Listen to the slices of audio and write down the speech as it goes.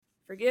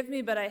Forgive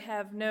me, but I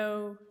have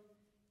no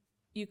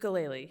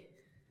ukulele.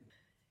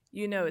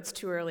 You know it's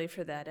too early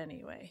for that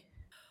anyway.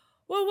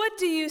 Well, what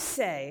do you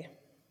say?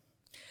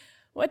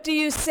 What do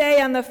you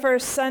say on the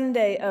first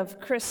Sunday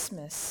of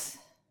Christmas?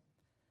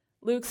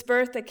 Luke's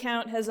birth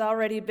account has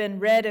already been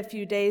read a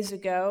few days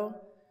ago.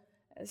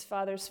 As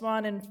Father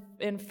Swan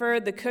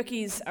inferred, the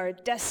cookies are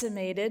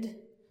decimated.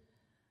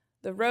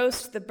 The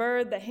roast, the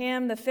bird, the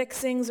ham, the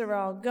fixings are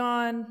all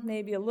gone,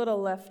 maybe a little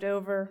left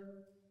over.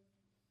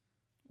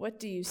 What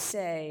do you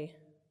say?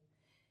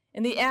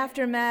 In the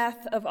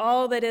aftermath of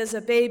all that is a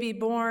baby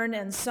born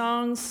and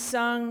songs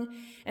sung,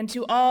 and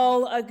to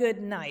all a good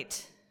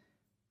night,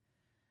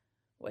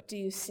 what do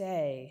you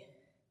say?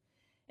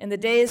 In the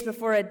days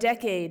before a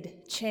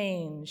decade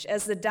change,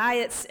 as the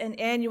diets and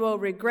annual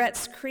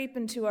regrets creep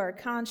into our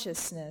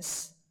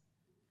consciousness?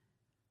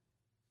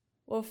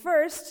 Well,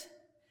 first,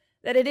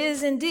 that it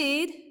is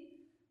indeed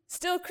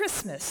still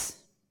Christmas.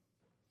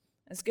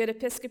 As good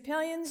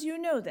Episcopalians, you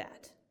know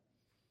that.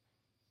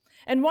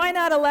 And why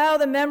not allow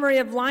the memory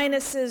of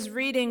Linus's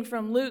reading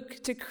from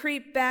Luke to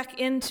creep back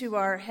into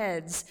our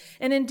heads,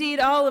 and indeed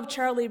all of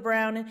Charlie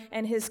Brown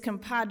and his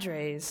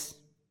compadres?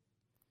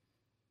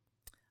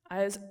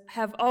 I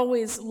have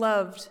always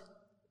loved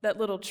that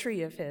little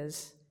tree of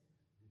his.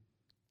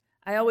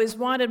 I always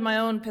wanted my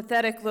own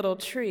pathetic little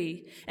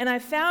tree, and I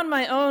found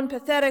my own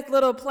pathetic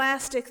little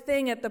plastic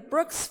thing at the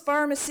Brooks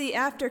Pharmacy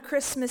after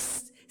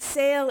Christmas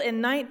sale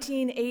in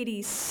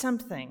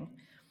 1980-something.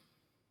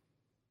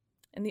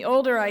 And the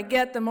older I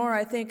get, the more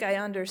I think I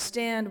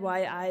understand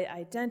why I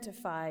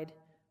identified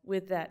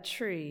with that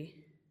tree.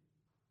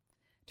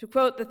 To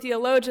quote the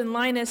theologian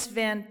Linus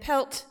Van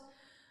Pelt,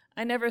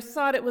 I never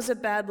thought it was a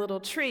bad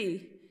little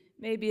tree.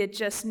 Maybe it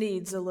just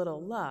needs a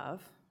little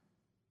love.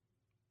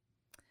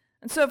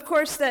 And so, of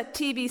course, that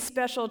TV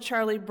special,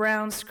 Charlie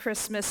Brown's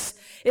Christmas,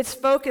 its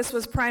focus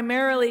was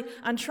primarily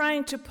on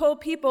trying to pull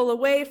people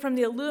away from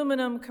the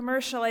aluminum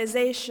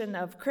commercialization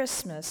of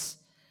Christmas.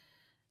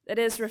 That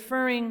is,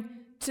 referring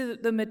to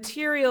the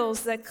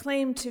materials that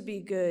claim to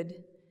be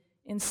good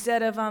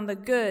instead of on the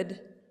good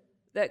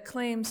that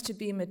claims to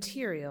be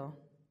material.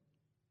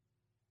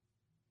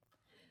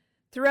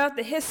 Throughout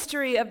the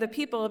history of the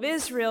people of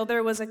Israel,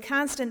 there was a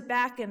constant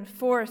back and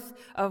forth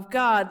of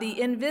God, the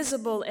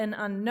invisible and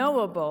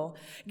unknowable,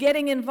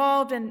 getting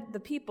involved in the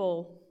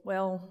people,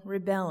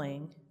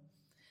 rebelling,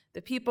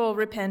 the people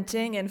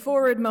repenting and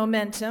forward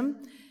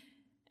momentum,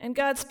 and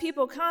God's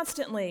people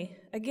constantly,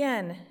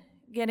 again,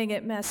 getting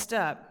it messed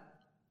up.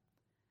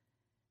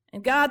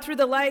 And God, through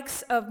the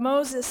likes of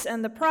Moses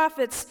and the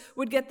prophets,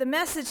 would get the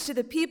message to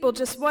the people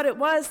just what it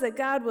was that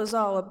God was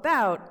all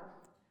about,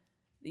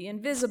 the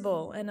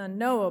invisible and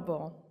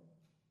unknowable.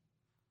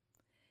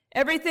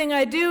 Everything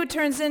I do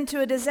turns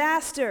into a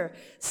disaster,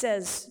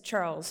 says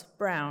Charles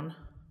Brown.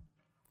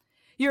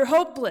 You're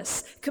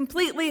hopeless,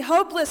 completely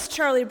hopeless,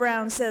 Charlie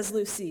Brown, says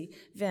Lucy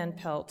Van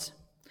Pelt.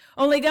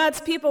 Only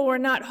God's people were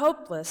not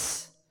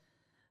hopeless.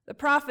 The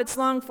prophets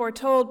long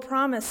foretold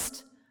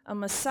promised a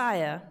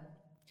Messiah,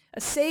 a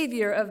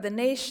savior of the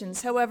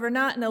nations, however,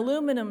 not an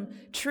aluminum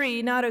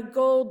tree, not a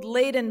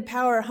gold-laden,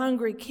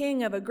 power-hungry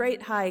king of a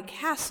great high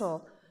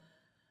castle.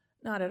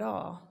 Not at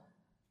all.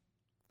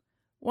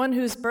 One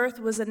whose birth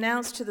was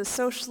announced to the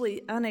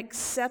socially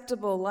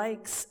unacceptable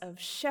likes of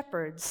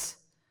shepherds.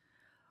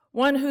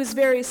 One whose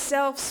very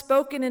self,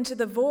 spoken into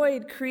the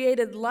void,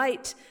 created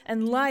light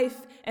and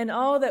life and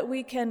all that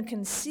we can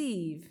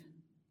conceive.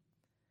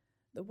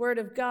 The Word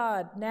of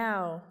God,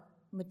 now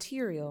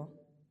material.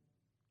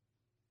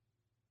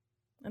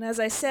 And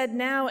as I said,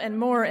 now and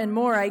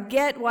more, I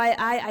get why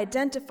I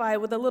identify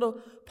with a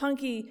little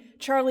punky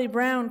Charlie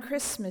Brown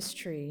Christmas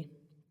tree.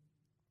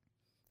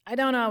 I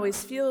don't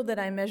always feel that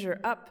I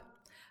measure up.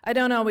 I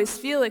don't always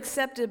feel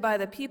accepted by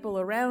the people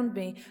around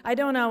me. I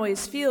don't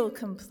always feel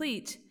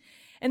complete.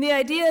 And the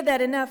idea that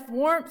enough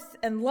warmth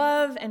and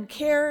love and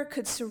care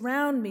could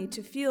surround me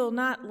to feel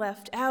not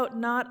left out,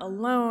 not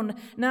alone,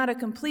 not a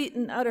complete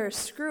and utter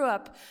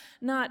screw-up,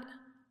 not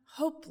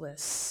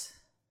hopeless,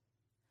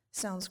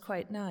 sounds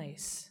quite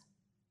nice.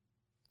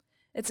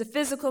 It's a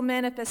physical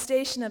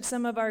manifestation of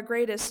some of our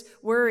greatest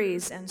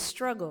worries and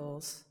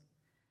struggles.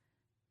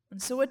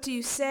 And so what do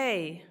you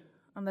say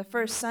on the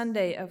first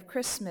Sunday of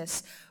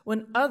Christmas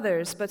when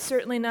others, but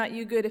certainly not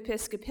you good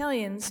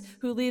Episcopalians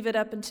who leave it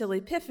up until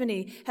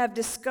Epiphany, have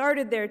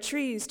discarded their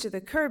trees to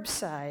the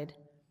curbside?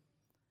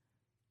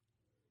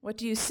 What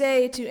do you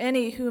say to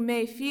any who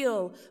may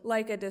feel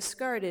like a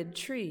discarded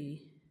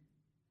tree?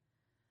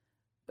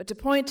 But to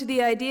point to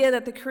the idea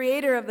that the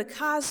creator of the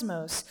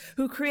cosmos,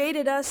 who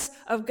created us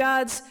of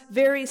God's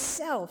very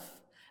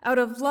self, out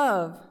of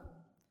love,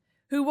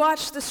 who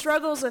watched the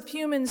struggles of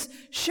humans,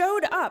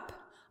 showed up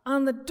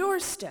on the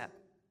doorstep.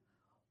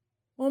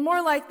 Well,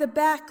 more like the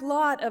back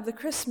lot of the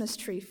Christmas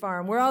tree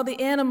farm, where all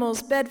the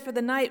animals bed for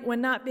the night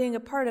when not being a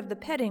part of the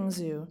petting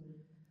zoo.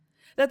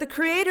 That the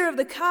creator of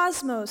the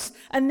cosmos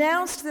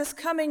announced this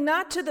coming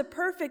not to the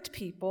perfect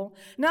people,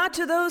 not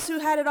to those who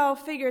had it all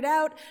figured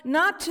out,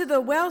 not to the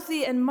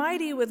wealthy and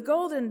mighty with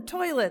golden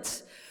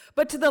toilets,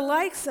 but to the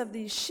likes of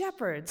these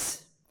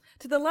shepherds,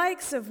 to the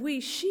likes of we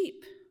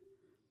sheep.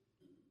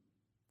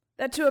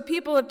 That to a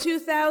people of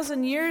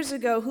 2,000 years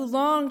ago who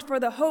longed for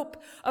the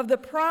hope of the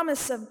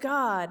promise of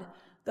God,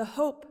 the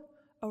hope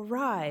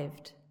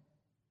arrived.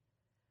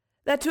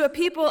 That to a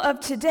people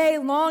of today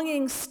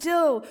longing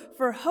still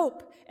for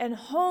hope and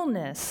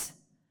wholeness,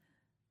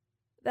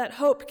 that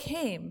hope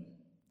came,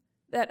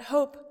 that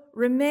hope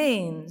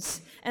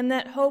remains, and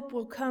that hope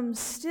will come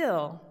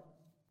still.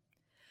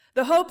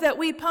 The hope that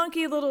we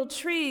punky little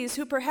trees,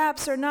 who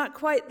perhaps are not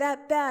quite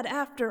that bad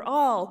after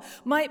all,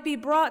 might be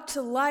brought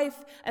to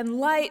life and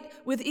light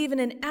with even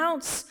an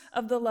ounce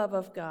of the love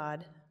of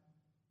God.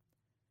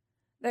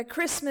 That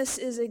Christmas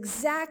is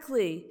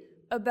exactly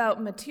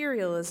about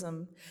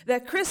materialism.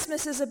 That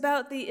Christmas is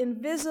about the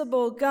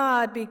invisible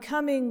God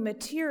becoming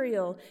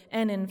material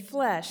and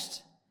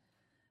enfleshed.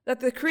 That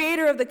the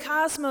creator of the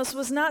cosmos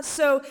was not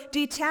so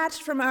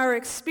detached from our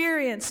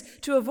experience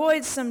to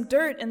avoid some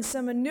dirt and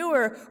some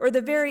manure or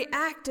the very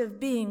act of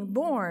being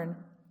born,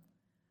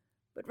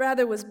 but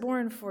rather was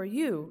born for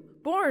you,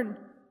 born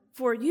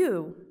for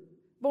you,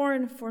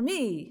 born for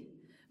me,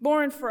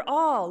 born for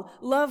all,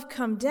 love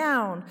come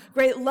down,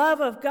 great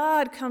love of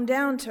God come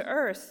down to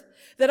earth,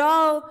 that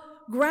all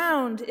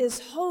ground is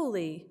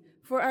holy,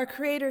 for our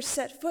Creator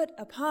set foot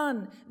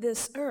upon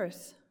this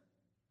earth.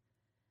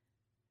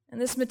 And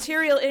this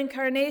material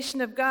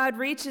incarnation of God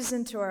reaches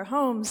into our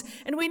homes,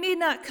 and we need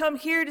not come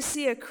here to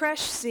see a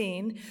creche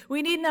scene.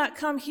 We need not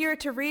come here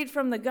to read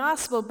from the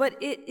gospel, but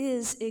it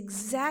is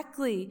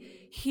exactly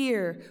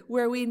here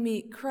where we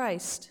meet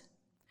Christ,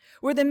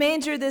 where the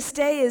manger this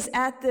day is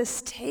at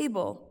this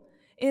table,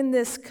 in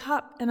this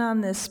cup and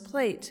on this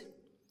plate.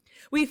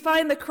 We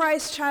find the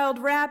Christ child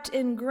wrapped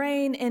in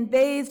grain and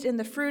bathed in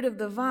the fruit of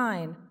the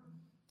vine.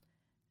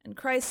 And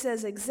Christ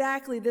says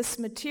exactly this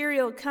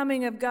material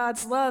coming of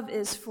God's love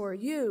is for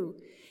you,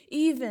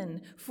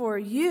 even for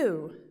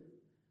you.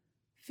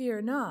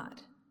 Fear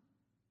not.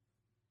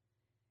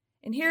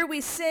 And here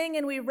we sing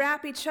and we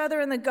wrap each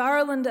other in the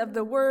garland of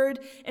the word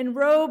and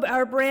robe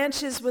our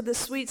branches with the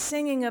sweet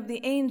singing of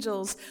the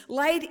angels,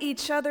 light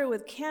each other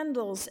with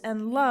candles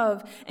and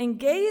love, and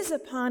gaze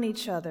upon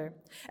each other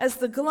as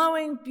the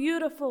glowing,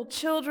 beautiful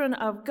children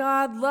of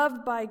God,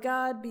 loved by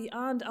God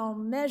beyond all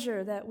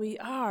measure that we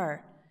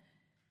are.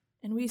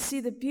 And we see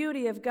the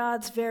beauty of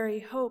God's very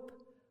hope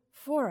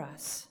for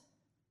us.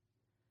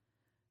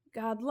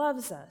 God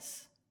loves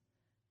us.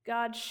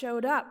 God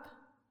showed up.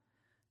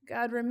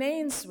 God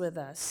remains with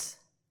us,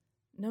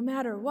 no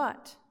matter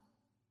what.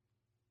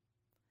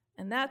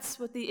 And that's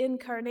what the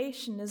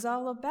incarnation is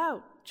all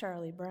about,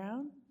 Charlie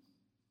Brown.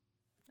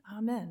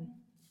 Amen.